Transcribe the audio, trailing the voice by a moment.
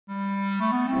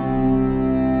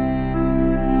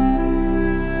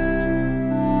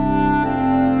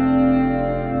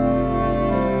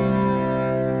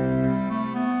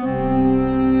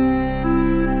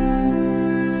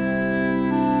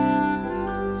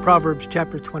Proverbs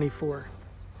chapter 24.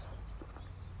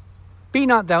 Be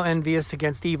not thou envious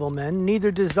against evil men, neither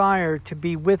desire to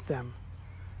be with them.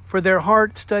 For their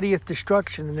heart studieth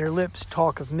destruction, and their lips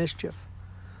talk of mischief.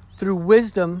 Through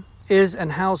wisdom is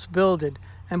an house builded,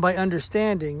 and by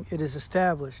understanding it is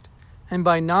established. And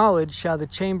by knowledge shall the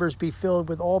chambers be filled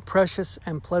with all precious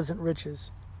and pleasant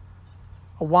riches.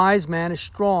 A wise man is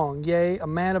strong, yea, a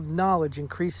man of knowledge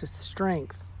increaseth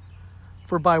strength.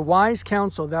 For by wise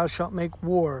counsel thou shalt make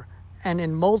war, and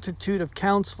in multitude of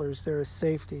counselors there is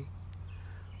safety.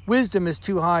 Wisdom is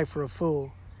too high for a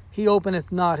fool. He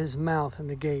openeth not his mouth in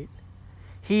the gate.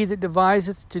 He that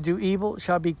deviseth to do evil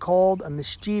shall be called a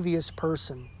mischievous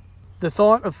person. The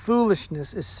thought of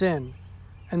foolishness is sin,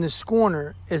 and the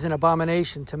scorner is an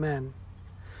abomination to men.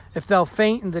 If thou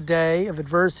faint in the day of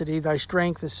adversity, thy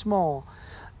strength is small.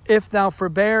 If thou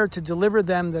forbear to deliver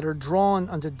them that are drawn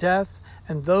unto death,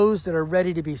 and those that are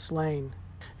ready to be slain.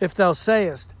 If thou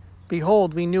sayest,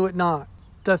 Behold, we knew it not,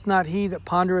 doth not he that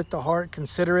pondereth the heart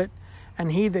consider it?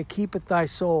 And he that keepeth thy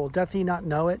soul, doth he not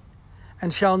know it?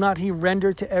 And shall not he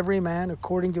render to every man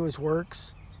according to his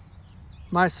works?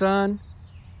 My son,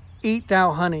 eat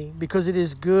thou honey, because it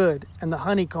is good, and the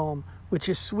honeycomb, which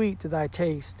is sweet to thy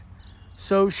taste.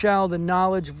 So shall the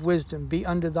knowledge of wisdom be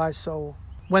unto thy soul.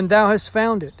 When thou hast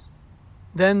found it,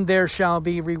 then there shall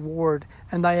be reward,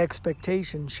 and thy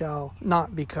expectation shall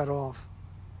not be cut off.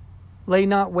 Lay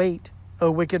not wait, O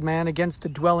wicked man, against the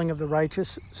dwelling of the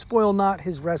righteous. Spoil not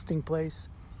his resting place.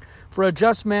 For a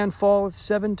just man falleth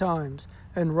 7 times,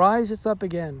 and riseth up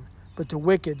again, but the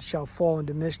wicked shall fall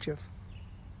into mischief.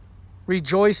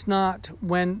 Rejoice not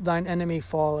when thine enemy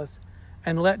falleth,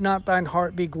 and let not thine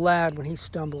heart be glad when he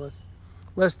stumbleth,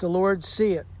 lest the Lord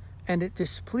see it, and it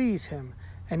displease him,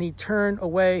 and he turn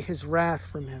away his wrath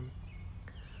from him.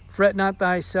 Fret not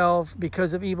thyself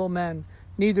because of evil men,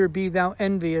 neither be thou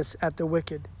envious at the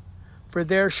wicked. For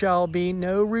there shall be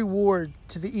no reward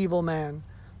to the evil man.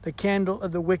 The candle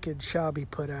of the wicked shall be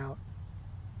put out.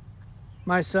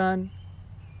 My son,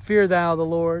 fear thou the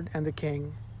Lord and the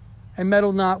king, and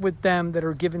meddle not with them that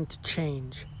are given to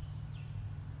change.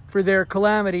 For their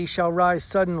calamity shall rise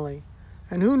suddenly,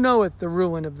 and who knoweth the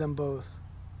ruin of them both?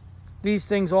 These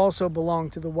things also belong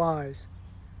to the wise.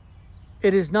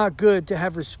 It is not good to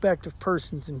have respect of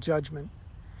persons in judgment.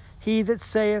 He that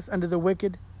saith unto the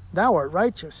wicked, Thou art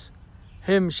righteous,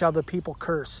 him shall the people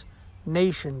curse,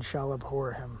 nation shall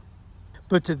abhor him.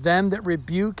 But to them that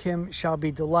rebuke him shall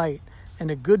be delight, and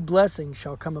a good blessing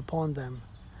shall come upon them.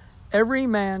 Every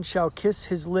man shall kiss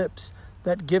his lips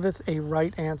that giveth a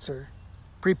right answer.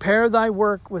 Prepare thy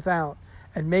work without,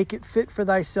 and make it fit for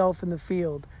thyself in the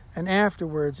field, and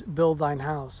afterwards build thine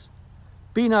house.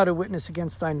 Be not a witness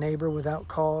against thy neighbor without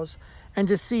cause, and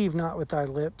deceive not with thy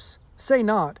lips. Say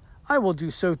not, I will do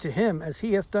so to him as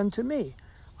he hath done to me.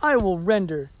 I will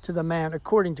render to the man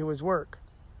according to his work.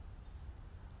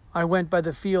 I went by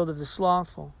the field of the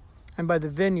slothful, and by the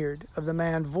vineyard of the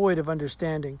man void of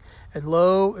understanding, and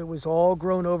lo, it was all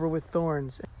grown over with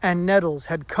thorns, and nettles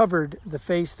had covered the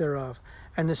face thereof,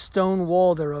 and the stone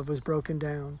wall thereof was broken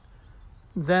down.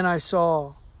 Then I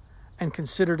saw, and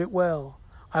considered it well.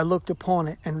 I looked upon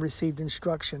it, and received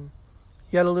instruction.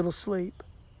 Yet a little sleep,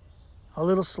 a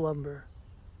little slumber,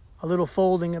 a little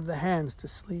folding of the hands to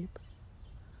sleep.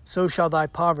 So shall thy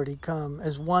poverty come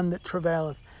as one that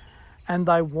travaileth, and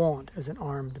thy want as an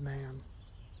armed man.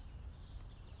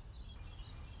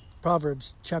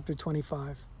 Proverbs chapter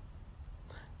 25.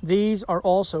 These are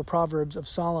also proverbs of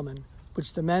Solomon,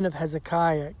 which the men of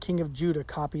Hezekiah, king of Judah,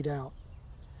 copied out.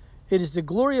 It is the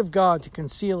glory of God to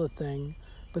conceal a thing,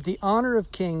 but the honor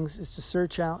of kings is to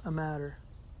search out a matter.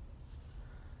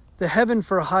 The heaven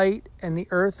for height, and the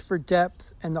earth for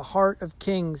depth, and the heart of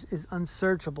kings is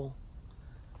unsearchable.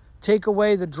 Take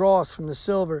away the dross from the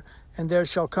silver, and there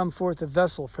shall come forth a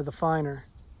vessel for the finer.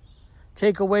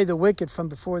 Take away the wicked from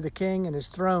before the king, and his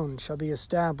throne shall be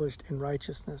established in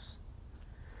righteousness.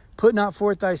 Put not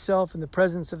forth thyself in the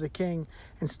presence of the king,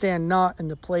 and stand not in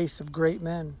the place of great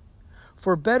men.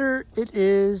 For better it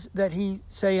is that he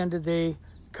say unto thee,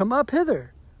 Come up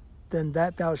hither, than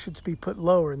that thou shouldst be put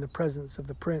lower in the presence of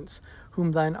the prince,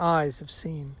 whom thine eyes have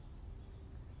seen.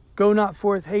 Go not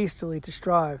forth hastily to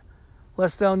strive,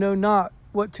 lest thou know not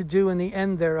what to do in the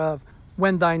end thereof,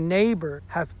 when thy neighbor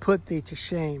hath put thee to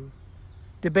shame.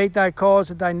 Debate thy cause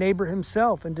with thy neighbor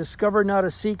himself, and discover not a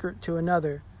secret to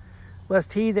another,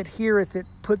 lest he that heareth it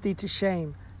put thee to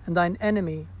shame, and thine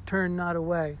enemy turn not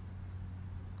away.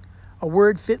 A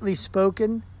word fitly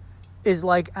spoken is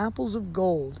like apples of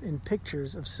gold in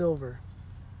pictures of silver.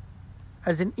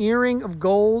 As an earring of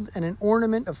gold and an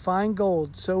ornament of fine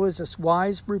gold, so is a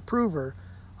wise reprover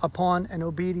upon an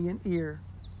obedient ear.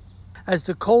 As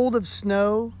the cold of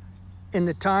snow in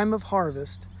the time of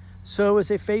harvest, so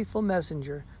is a faithful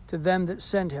messenger to them that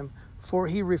send him, for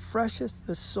he refresheth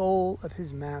the soul of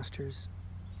his masters.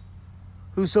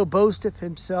 Whoso boasteth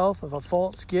himself of a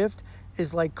false gift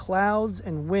is like clouds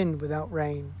and wind without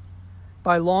rain.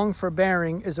 By long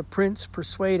forbearing is a prince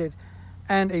persuaded,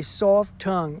 and a soft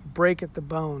tongue breaketh the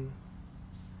bone.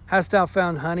 Hast thou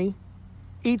found honey?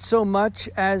 Eat so much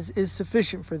as is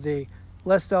sufficient for thee,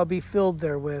 lest thou be filled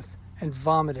therewith, and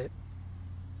vomit it.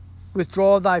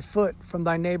 Withdraw thy foot from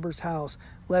thy neighbor's house,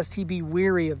 lest he be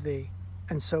weary of thee,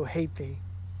 and so hate thee.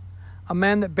 A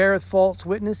man that beareth false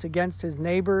witness against his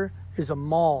neighbor is a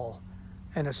maul,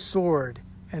 and a sword,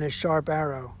 and a sharp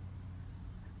arrow.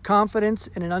 Confidence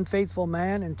in an unfaithful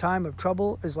man in time of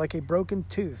trouble is like a broken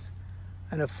tooth,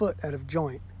 and a foot out of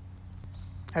joint.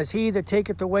 As he that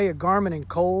taketh away a garment in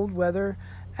cold weather,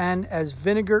 and as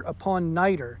vinegar upon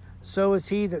nitre, so is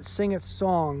he that singeth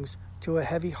songs to a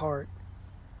heavy heart.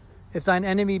 If thine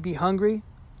enemy be hungry,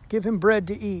 give him bread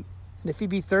to eat, and if he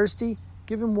be thirsty,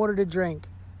 give him water to drink.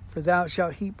 For thou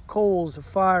shalt heap coals of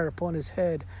fire upon his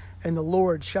head, and the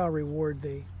Lord shall reward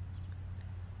thee.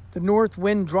 The north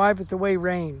wind driveth away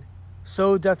rain,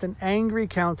 so doth an angry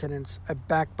countenance a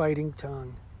backbiting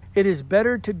tongue. It is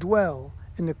better to dwell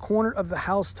in the corner of the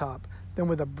housetop than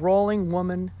with a brawling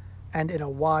woman and in a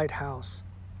wide house.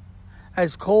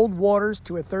 As cold waters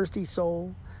to a thirsty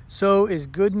soul, so is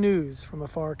good news from a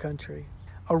far country.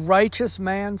 A righteous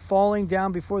man falling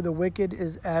down before the wicked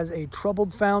is as a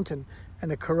troubled fountain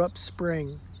and a corrupt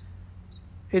spring.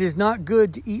 It is not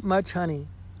good to eat much honey,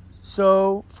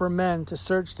 so for men to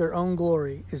search their own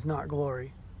glory is not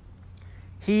glory.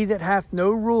 He that hath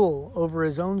no rule over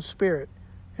his own spirit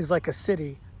is like a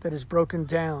city that is broken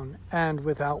down and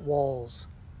without walls.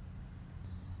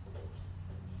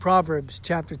 Proverbs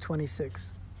chapter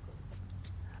 26.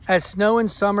 As snow in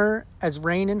summer, as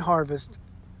rain in harvest,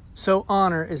 so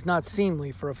honor is not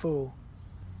seemly for a fool.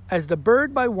 As the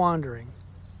bird by wandering,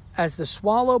 as the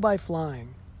swallow by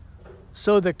flying,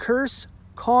 so the curse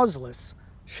causeless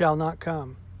shall not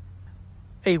come.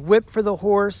 A whip for the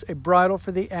horse, a bridle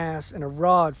for the ass, and a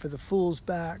rod for the fool's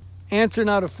back. Answer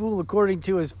not a fool according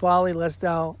to his folly, lest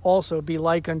thou also be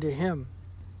like unto him.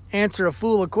 Answer a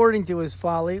fool according to his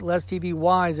folly, lest he be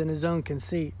wise in his own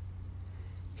conceit.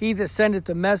 He that sendeth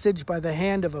a message by the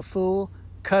hand of a fool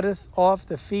cutteth off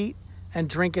the feet and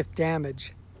drinketh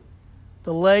damage.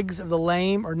 The legs of the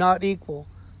lame are not equal,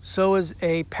 so is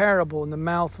a parable in the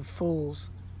mouth of fools.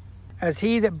 As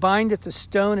he that bindeth a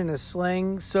stone in a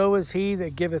sling, so is he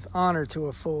that giveth honor to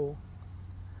a fool.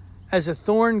 As a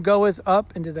thorn goeth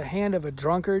up into the hand of a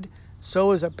drunkard, so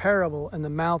is a parable in the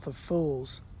mouth of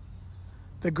fools.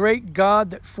 The great God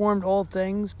that formed all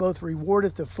things both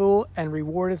rewardeth the fool and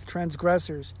rewardeth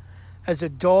transgressors. As a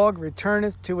dog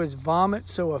returneth to his vomit,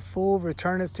 so a fool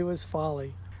returneth to his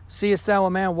folly. Seest thou a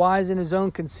man wise in his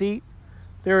own conceit?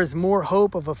 There is more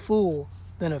hope of a fool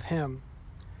than of him.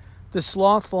 The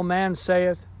slothful man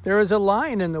saith, There is a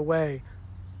lion in the way,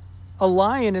 a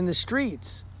lion in the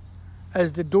streets.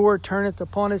 As the door turneth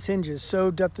upon his hinges,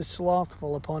 so doth the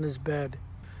slothful upon his bed.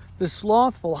 The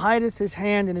slothful hideth his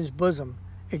hand in his bosom,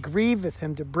 it grieveth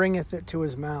him to bringeth it to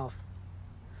his mouth.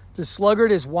 The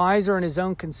sluggard is wiser in his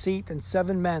own conceit than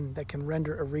 7 men that can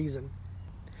render a reason.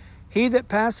 He that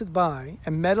passeth by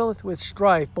and meddleth with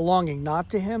strife belonging not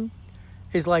to him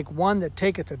is like one that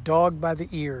taketh a dog by the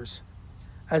ears,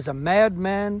 as a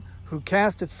madman who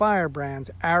casteth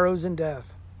firebrands, arrows, and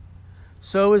death.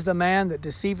 So is the man that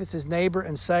deceiveth his neighbor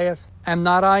and saith, Am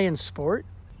not I in sport?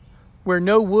 Where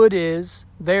no wood is,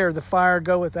 there the fire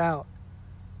goeth out.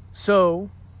 So,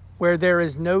 where there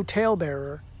is no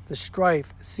talebearer, the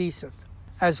strife ceaseth.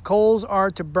 As coals are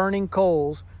to burning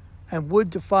coals, and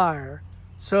wood to fire,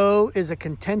 so is a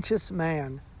contentious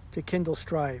man to kindle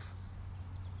strife.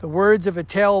 The words of a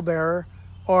talebearer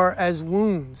are as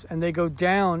wounds, and they go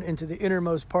down into the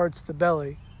innermost parts of the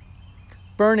belly.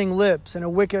 Burning lips and a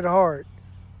wicked heart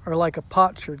are like a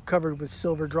potsherd covered with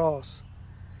silver dross.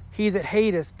 He that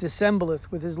hateth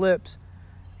dissembleth with his lips,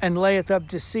 and layeth up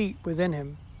deceit within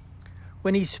him.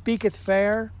 When he speaketh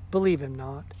fair, believe him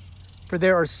not. For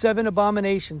there are 7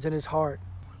 abominations in his heart,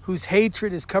 whose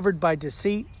hatred is covered by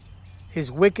deceit.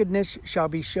 His wickedness shall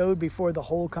be showed before the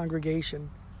whole congregation.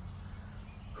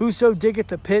 Whoso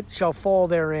diggeth a pit shall fall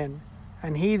therein,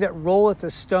 and he that rolleth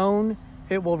a stone,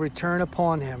 it will return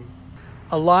upon him.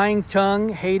 A lying tongue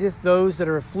hateth those that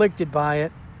are afflicted by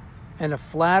it, and a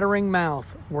flattering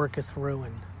mouth worketh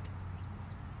ruin.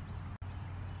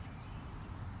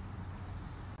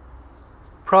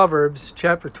 Proverbs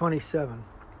chapter 27.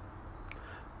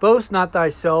 Boast not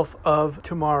thyself of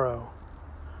tomorrow,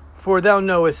 for thou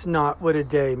knowest not what a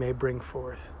day may bring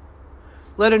forth.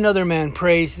 Let another man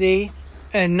praise thee,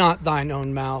 and not thine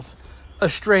own mouth, a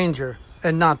stranger,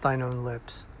 and not thine own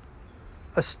lips.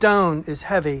 A stone is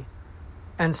heavy,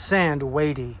 and sand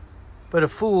weighty, but a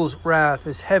fool's wrath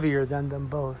is heavier than them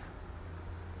both.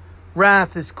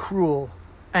 Wrath is cruel,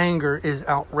 anger is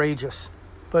outrageous,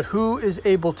 but who is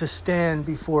able to stand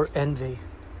before envy?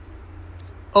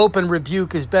 Open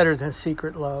rebuke is better than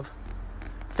secret love.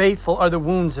 Faithful are the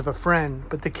wounds of a friend,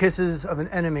 but the kisses of an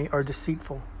enemy are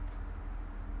deceitful.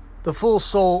 The full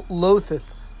soul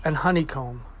loatheth an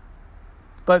honeycomb,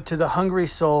 but to the hungry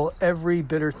soul every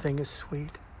bitter thing is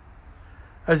sweet.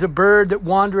 As a bird that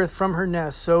wandereth from her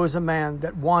nest, so is a man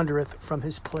that wandereth from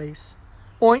his place.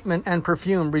 Ointment and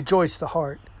perfume rejoice the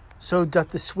heart, so doth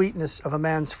the sweetness of a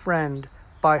man's friend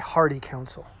by hearty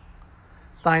counsel.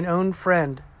 Thine own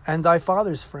friend and thy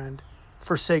father's friend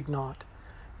forsake not,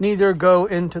 neither go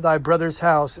into thy brother's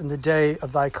house in the day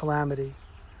of thy calamity.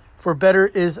 For better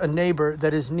is a neighbor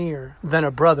that is near than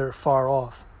a brother far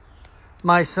off.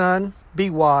 My son, be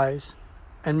wise,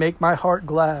 and make my heart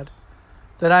glad,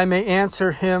 that I may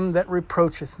answer him that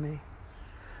reproacheth me.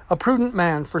 A prudent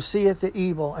man foreseeth the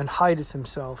evil and hideth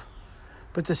himself,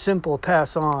 but the simple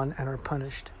pass on and are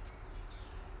punished.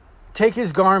 Take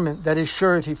his garment that is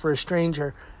surety for a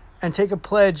stranger, and take a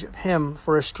pledge of him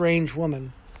for a strange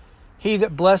woman. He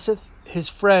that blesseth his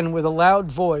friend with a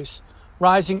loud voice,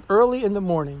 rising early in the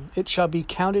morning, it shall be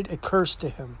counted a curse to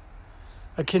him.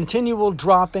 A continual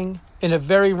dropping in a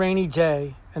very rainy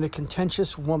day, and a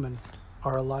contentious woman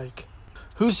are alike.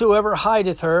 Whosoever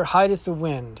hideth her hideth the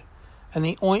wind, and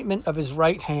the ointment of his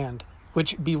right hand,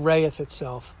 which bewrayeth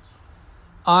itself.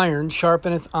 Iron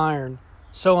sharpeneth iron,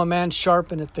 so a man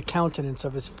sharpeneth the countenance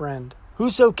of his friend.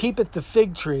 Whoso keepeth the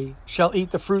fig tree shall eat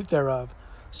the fruit thereof,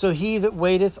 so he that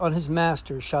waiteth on his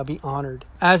master shall be honored.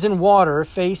 As in water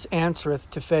face answereth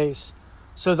to face,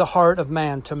 so the heart of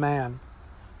man to man.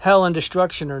 Hell and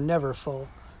destruction are never full,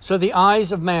 so the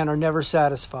eyes of man are never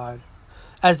satisfied.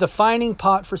 As the fining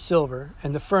pot for silver,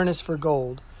 and the furnace for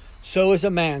gold, so is a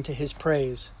man to his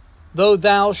praise. Though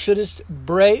thou shouldest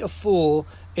bray a fool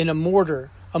in a mortar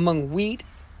among wheat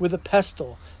with a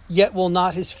pestle, yet will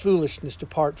not his foolishness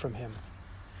depart from him.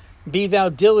 Be thou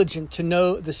diligent to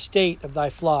know the state of thy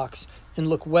flocks, and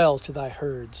look well to thy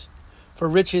herds. For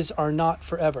riches are not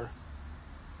forever.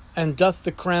 And doth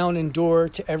the crown endure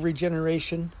to every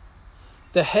generation?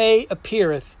 The hay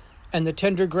appeareth, and the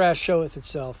tender grass showeth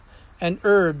itself, and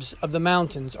herbs of the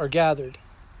mountains are gathered.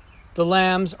 The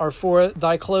lambs are for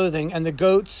thy clothing, and the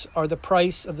goats are the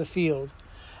price of the field.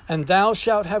 And thou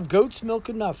shalt have goat's milk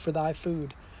enough for thy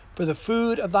food, for the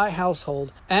food of thy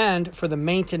household, and for the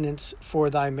maintenance for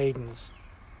thy maidens.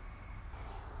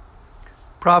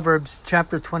 Proverbs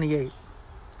chapter 28.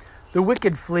 The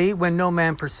wicked flee when no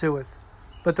man pursueth,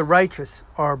 but the righteous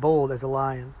are bold as a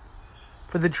lion.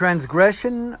 For the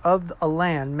transgression of a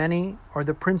land many are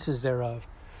the princes thereof,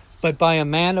 but by a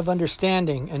man of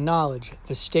understanding and knowledge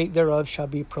the state thereof shall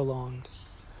be prolonged.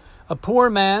 A poor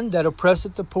man that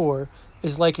oppresseth the poor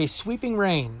is like a sweeping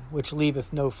rain, which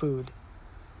leaveth no food.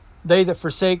 They that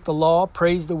forsake the law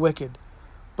praise the wicked,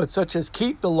 but such as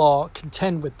keep the law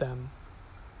contend with them.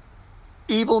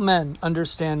 Evil men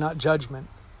understand not judgment,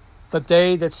 but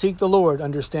they that seek the Lord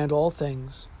understand all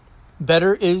things.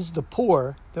 Better is the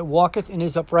poor that walketh in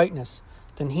his uprightness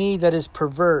than he that is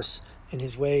perverse in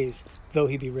his ways, though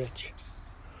he be rich.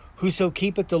 Whoso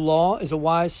keepeth the law is a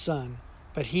wise son,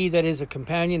 but he that is a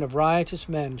companion of riotous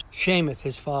men shameth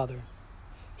his father.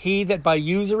 He that by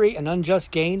usury and unjust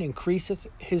gain increaseth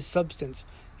his substance,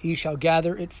 he shall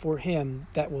gather it for him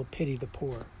that will pity the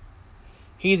poor.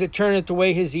 He that turneth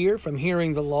away his ear from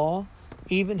hearing the law,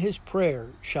 even his prayer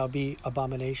shall be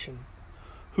abomination.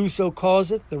 Whoso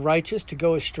causeth the righteous to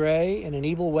go astray in an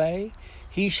evil way,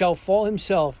 he shall fall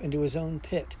himself into his own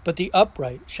pit, but the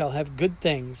upright shall have good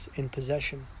things in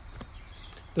possession.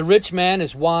 The rich man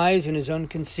is wise in his own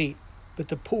conceit, but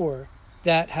the poor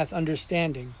that hath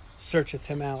understanding searcheth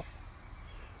him out.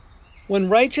 When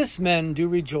righteous men do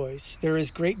rejoice, there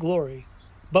is great glory,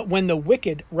 but when the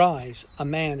wicked rise, a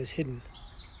man is hidden.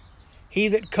 He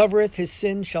that covereth his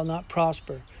sin shall not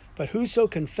prosper, but whoso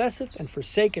confesseth and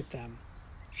forsaketh them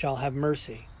shall have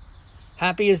mercy.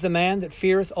 Happy is the man that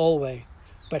feareth always,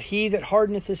 but he that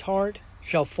hardeneth his heart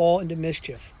shall fall into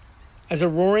mischief. As a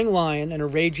roaring lion and a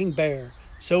raging bear,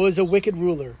 so is a wicked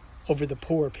ruler over the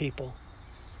poor people.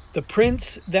 The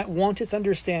prince that wanteth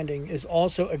understanding is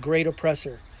also a great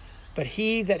oppressor, but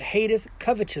he that hateth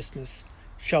covetousness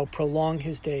shall prolong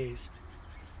his days.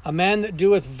 A man that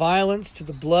doeth violence to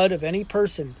the blood of any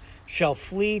person shall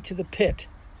flee to the pit.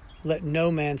 Let no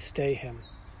man stay him.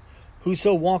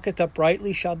 Whoso walketh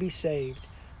uprightly shall be saved,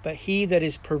 but he that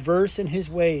is perverse in his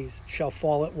ways shall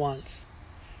fall at once.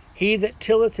 He that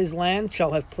tilleth his land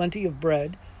shall have plenty of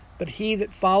bread, but he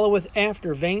that followeth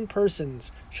after vain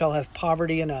persons shall have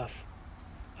poverty enough.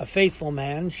 A faithful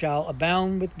man shall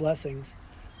abound with blessings,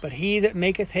 but he that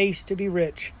maketh haste to be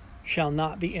rich shall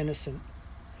not be innocent.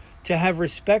 To have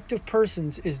respect of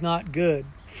persons is not good,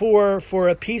 for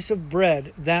a piece of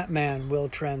bread that man will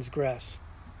transgress.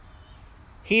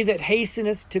 He that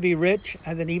hasteneth to be rich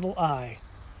hath an evil eye,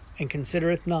 and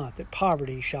considereth not that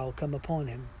poverty shall come upon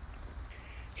him.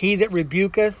 He that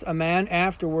rebuketh a man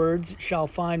afterwards shall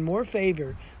find more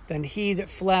favor than he that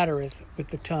flattereth with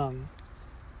the tongue.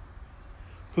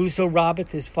 Whoso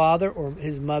robbeth his father or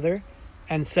his mother,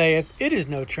 and saith, It is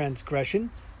no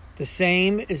transgression, the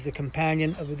same is the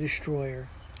companion of a destroyer.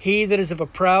 He that is of a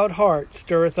proud heart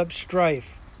stirreth up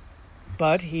strife,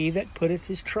 but he that putteth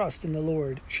his trust in the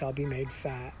Lord shall be made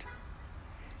fat.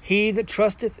 He that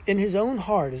trusteth in his own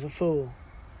heart is a fool,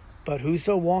 but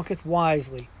whoso walketh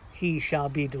wisely, he shall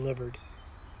be delivered.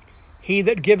 He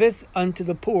that giveth unto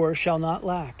the poor shall not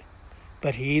lack,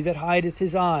 but he that hideth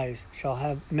his eyes shall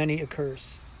have many a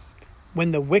curse.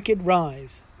 When the wicked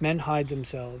rise, men hide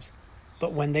themselves,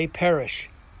 but when they perish,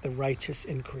 the righteous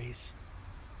increase.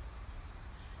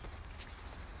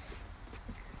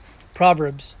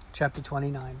 Proverbs chapter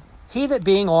 29. He that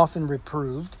being often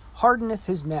reproved hardeneth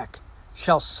his neck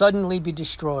shall suddenly be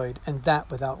destroyed, and that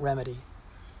without remedy.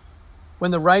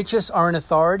 When the righteous are in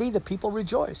authority, the people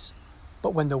rejoice,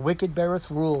 but when the wicked beareth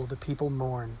rule, the people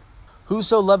mourn.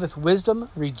 Whoso loveth wisdom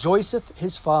rejoiceth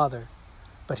his father,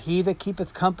 but he that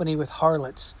keepeth company with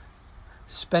harlots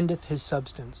spendeth his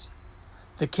substance.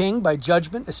 The king by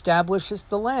judgment establisheth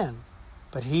the land,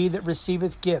 but he that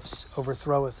receiveth gifts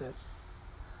overthroweth it.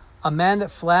 A man that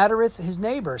flattereth his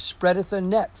neighbor spreadeth a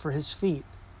net for his feet.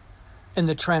 In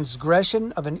the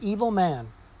transgression of an evil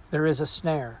man there is a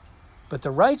snare, but the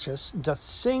righteous doth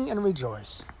sing and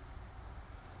rejoice.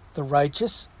 The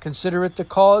righteous considereth the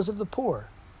cause of the poor,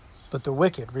 but the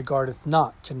wicked regardeth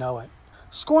not to know it.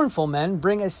 Scornful men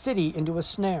bring a city into a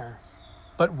snare,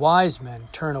 but wise men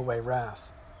turn away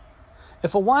wrath.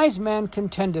 If a wise man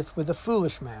contendeth with a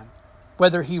foolish man,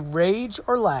 whether he rage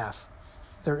or laugh,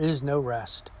 there is no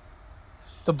rest.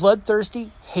 The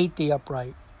bloodthirsty hate the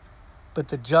upright, but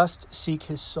the just seek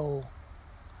his soul.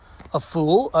 A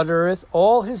fool uttereth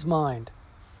all his mind,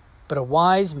 but a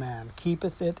wise man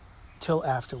keepeth it till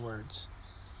afterwards.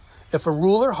 If a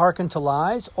ruler hearken to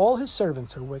lies, all his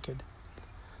servants are wicked.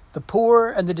 The poor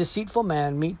and the deceitful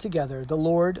man meet together, the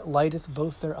Lord lighteth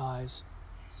both their eyes.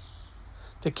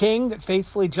 The king that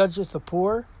faithfully judgeth the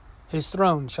poor, his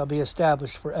throne shall be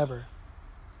established forever.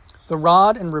 The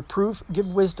rod and reproof give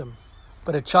wisdom,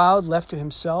 but a child left to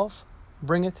himself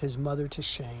bringeth his mother to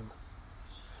shame.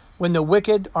 When the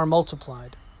wicked are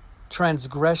multiplied,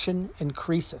 transgression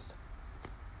increaseth,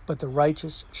 but the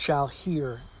righteous shall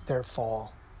hear their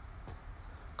fall.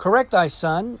 Correct thy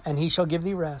son, and he shall give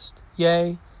thee rest.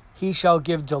 Yea, he shall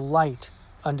give delight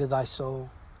unto thy soul.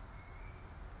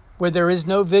 Where there is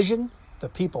no vision, the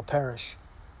people perish,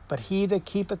 but he that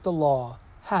keepeth the law,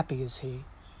 happy is he.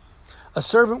 A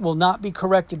servant will not be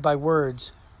corrected by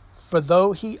words, for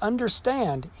though he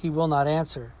understand, he will not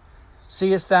answer.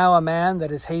 Seest thou a man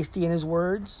that is hasty in his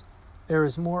words? There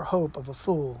is more hope of a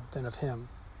fool than of him.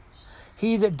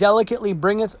 He that delicately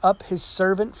bringeth up his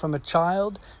servant from a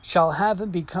child shall have him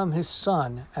become his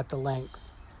son at the length.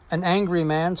 An angry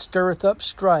man stirreth up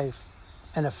strife,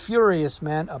 and a furious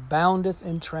man aboundeth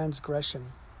in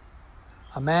transgression.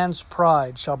 A man's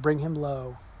pride shall bring him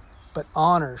low, but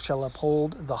honor shall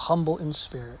uphold the humble in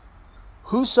spirit.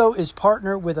 Whoso is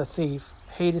partner with a thief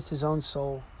hateth his own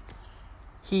soul.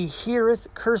 He heareth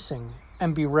cursing,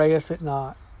 and bewrayeth it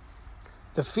not.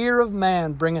 The fear of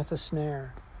man bringeth a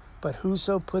snare, but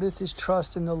whoso putteth his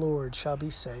trust in the Lord shall be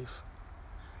safe.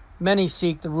 Many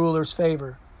seek the ruler's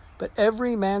favor, but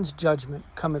every man's judgment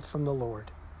cometh from the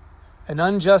Lord. An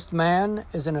unjust man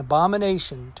is an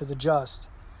abomination to the just,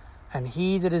 and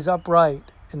he that is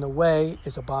upright in the way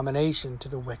is abomination to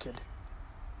the wicked.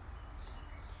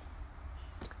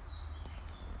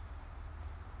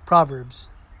 Proverbs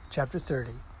chapter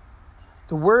 30.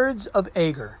 The words of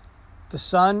Agur, the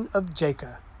son of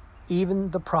Jacob,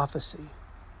 even the prophecy.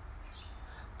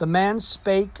 The man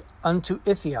spake unto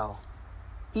Ithiel,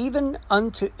 even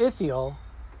unto Ithiel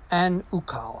and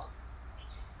Ukal.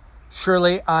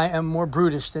 Surely I am more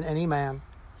brutish than any man,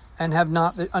 and have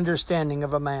not the understanding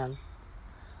of a man.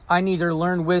 I neither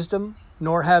learn wisdom,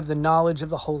 nor have the knowledge of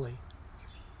the holy.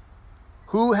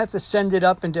 Who hath ascended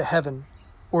up into heaven,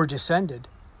 or descended?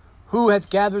 Who hath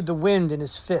gathered the wind in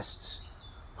his fists?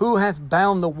 Who hath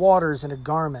bound the waters in a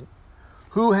garment?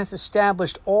 Who hath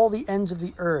established all the ends of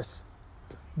the earth?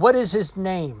 What is his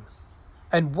name?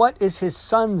 And what is his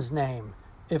son's name,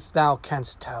 if thou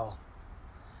canst tell?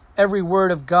 Every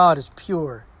word of God is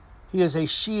pure. He is a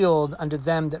shield unto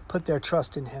them that put their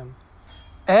trust in him.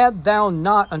 Add thou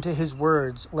not unto his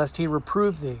words, lest he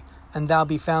reprove thee, and thou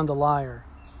be found a liar.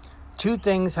 2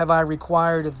 things have I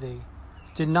required of thee.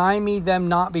 Deny me them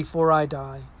not before I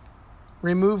die.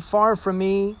 Remove far from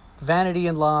me vanity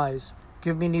and lies.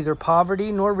 Give me neither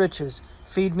poverty nor riches.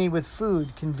 Feed me with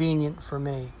food convenient for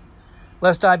me.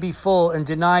 Lest I be full and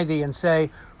deny thee and say,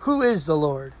 Who is the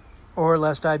Lord? Or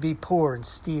lest I be poor and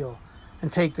steal,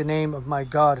 and take the name of my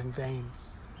God in vain.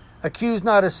 Accuse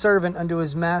not a servant unto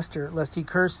his master, lest he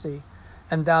curse thee,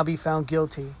 and thou be found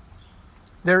guilty.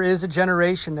 There is a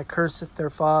generation that curseth their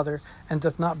father, and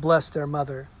doth not bless their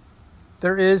mother.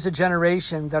 There is a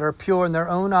generation that are pure in their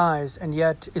own eyes, and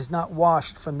yet is not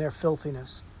washed from their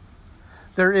filthiness.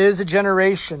 There is a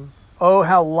generation, oh,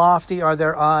 how lofty are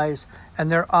their eyes,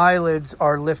 and their eyelids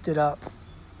are lifted up.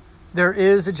 There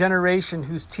is a generation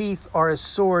whose teeth are as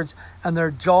swords, and their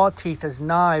jaw teeth as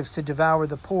knives to devour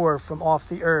the poor from off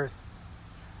the earth,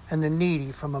 and the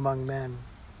needy from among men.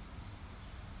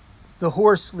 The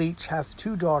horse leech hath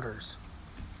 2 daughters,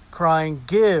 crying,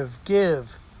 Give,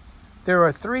 give. There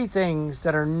are 3 things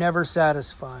that are never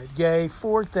satisfied, yea,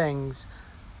 4 things.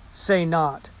 Say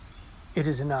not, It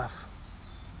is enough.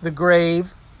 The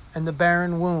grave and the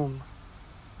barren womb,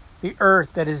 the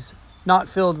earth that is not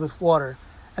filled with water,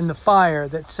 and the fire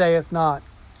that saith not,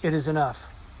 It is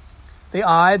enough. The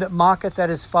eye that mocketh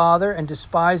at his father, and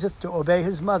despiseth to obey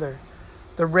his mother.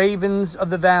 The ravens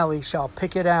of the valley shall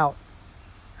pick it out,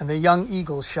 and the young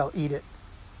eagles shall eat it.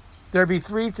 There be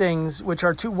 3 things which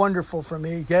are too wonderful for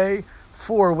me, yea,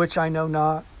 4 which I know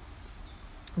not.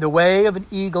 The way of an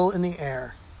eagle in the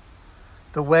air,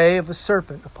 the way of a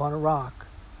serpent upon a rock,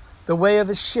 the way of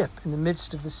a ship in the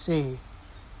midst of the sea,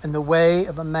 and the way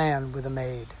of a man with a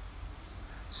maid.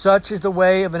 Such is the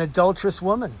way of an adulterous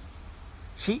woman.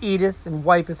 She eateth and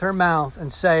wipeth her mouth,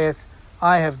 and saith,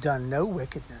 I have done no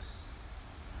wickedness.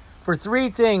 For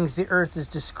 3 things the earth is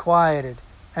disquieted,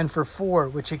 and for 4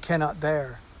 which it cannot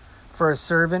bear. For a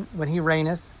servant when he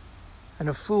reigneth, and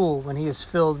a fool when he is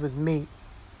filled with meat.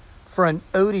 For an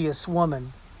odious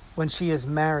woman when she is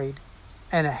married,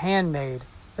 and a handmaid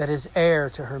that is heir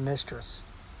to her mistress.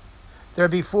 There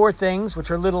be 4 things which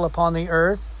are little upon the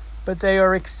earth, but they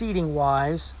are exceeding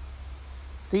wise.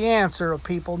 The ants are a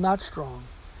people not strong,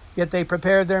 yet they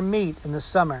prepare their meat in the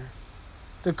summer.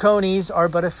 The conies are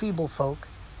but a feeble folk,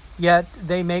 yet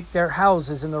they make their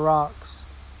houses in the rocks.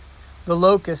 The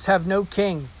locusts have no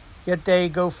king, yet they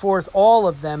go forth all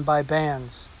of them by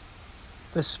bands.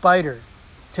 The spider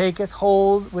taketh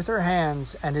hold with her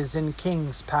hands, and is in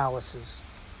kings' palaces.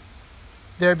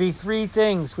 There be 3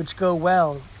 things which go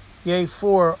well, yea,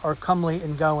 4 are comely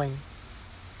in going.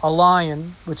 A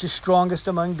lion, which is strongest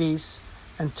among beasts,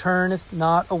 and turneth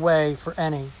not away for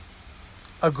any.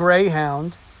 A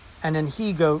greyhound, and an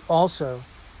he-goat also,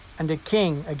 and a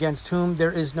king against whom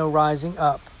there is no rising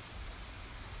up.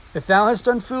 If thou hast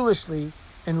done foolishly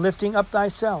in lifting up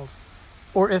thyself,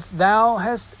 or if thou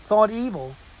hast thought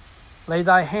evil, lay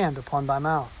thy hand upon thy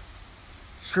mouth.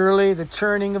 Surely the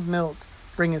churning of milk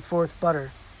bringeth forth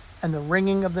butter, and the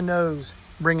wringing of the nose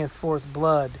bringeth forth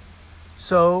blood.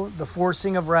 So the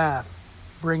forcing of wrath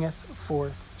bringeth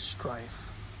forth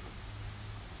strife.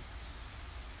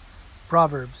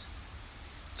 Proverbs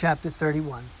chapter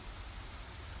 31.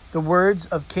 The words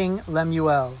of King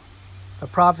Lemuel, the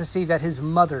prophecy that his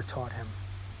mother taught him.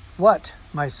 What,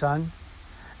 my son?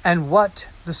 And what,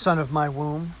 the son of my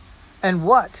womb? And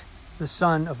what, the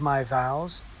son of my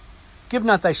vows? Give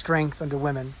not thy strength unto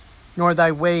women, nor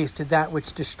thy ways to that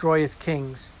which destroyeth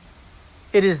kings.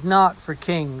 It is not for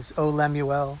kings, O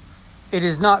Lemuel. It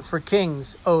is not for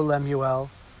kings, O Lemuel.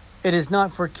 It is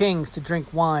not for kings to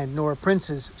drink wine, nor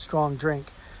princes strong drink,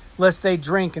 lest they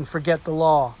drink and forget the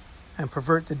law, and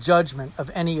pervert the judgment of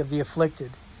any of the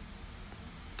afflicted.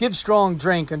 Give strong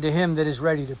drink unto him that is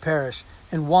ready to perish,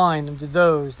 and wine unto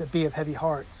those that be of heavy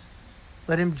hearts.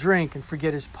 Let him drink and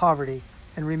forget his poverty,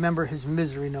 and remember his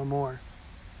misery no more.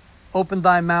 Open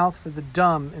thy mouth for the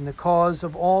dumb in the cause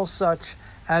of all such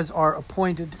as are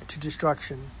appointed to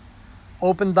destruction.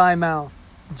 Open thy mouth,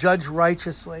 judge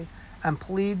righteously, and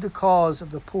plead the cause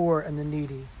of the poor and the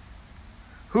needy.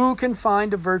 Who can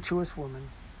find a virtuous woman?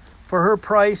 For her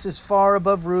price is far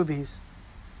above rubies.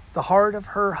 The heart of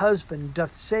her husband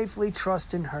doth safely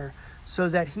trust in her, so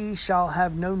that he shall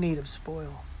have no need of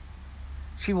spoil.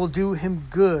 She will do him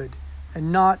good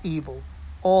and not evil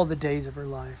all the days of her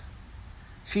life.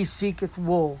 She seeketh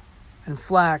wool, and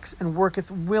flax, and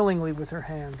worketh willingly with her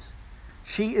hands.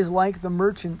 She is like the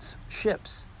merchant's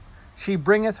ships. She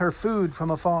bringeth her food from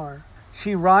afar.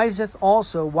 She riseth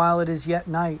also while it is yet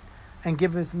night, and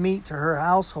giveth meat to her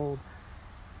household,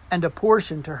 and a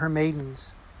portion to her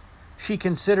maidens. She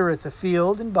considereth the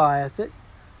field, and buyeth it.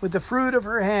 With the fruit of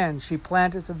her hand she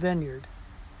planteth a vineyard.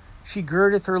 She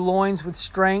girdeth her loins with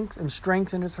strength, and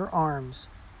strengtheneth her arms.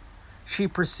 She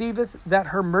perceiveth that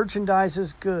her merchandise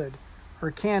is good.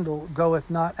 Her candle goeth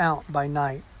not out by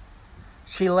night.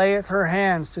 She layeth her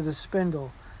hands to the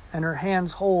spindle, and her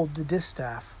hands hold the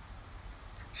distaff.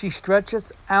 She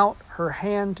stretcheth out her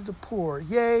hand to the poor,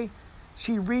 yea,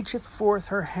 she reacheth forth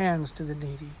her hands to the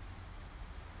needy.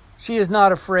 She is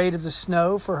not afraid of the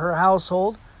snow for her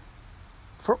household,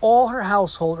 for all her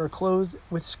household are clothed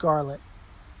with scarlet.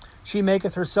 She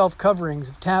maketh herself coverings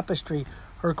of tapestry,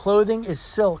 her clothing is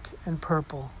silk and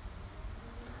purple.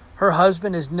 Her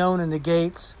husband is known in the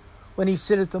gates, when he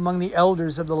sitteth among the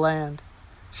elders of the land.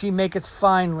 She maketh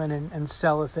fine linen, and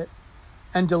selleth it,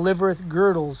 and delivereth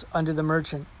girdles unto the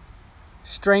merchant.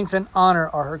 Strength and honor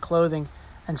are her clothing,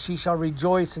 and she shall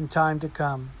rejoice in time to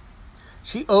come.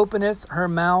 She openeth her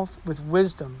mouth with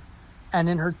wisdom, and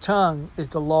in her tongue is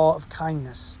the law of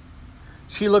kindness.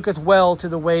 She looketh well to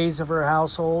the ways of her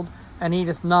household, and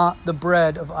eateth not the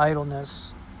bread of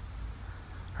idleness.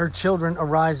 Her children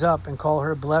arise up and call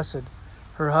her blessed,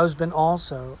 her husband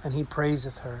also, and he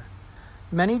praiseth her.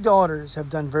 Many daughters have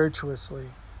done virtuously,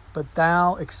 but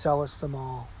thou excellest them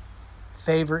all.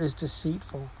 Favor is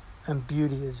deceitful, and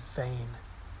beauty is vain.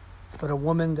 But a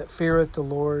woman that feareth the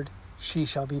Lord, she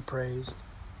shall be praised.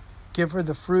 Give her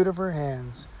the fruit of her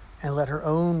hands, and let her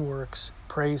own works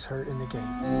praise her in the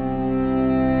gates.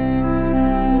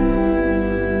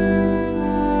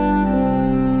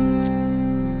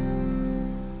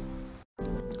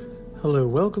 Hello,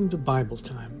 welcome to Bible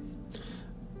Time.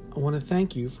 I want to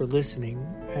thank you for listening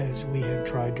as we have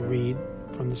tried to read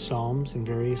from the Psalms and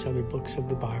various other books of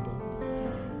the Bible.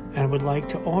 And I would like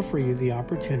to offer you the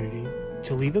opportunity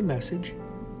to leave a message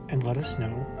and let us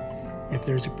know if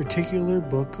there's a particular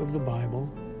book of the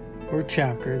Bible or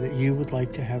chapter that you would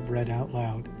like to have read out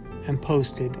loud and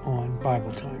posted on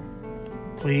Bible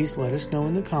Time. Please let us know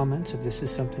in the comments if this is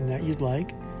something that you'd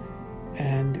like,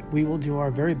 and we will do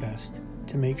our very best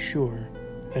to make sure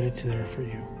that it's there for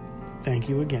you. Thank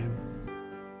you again.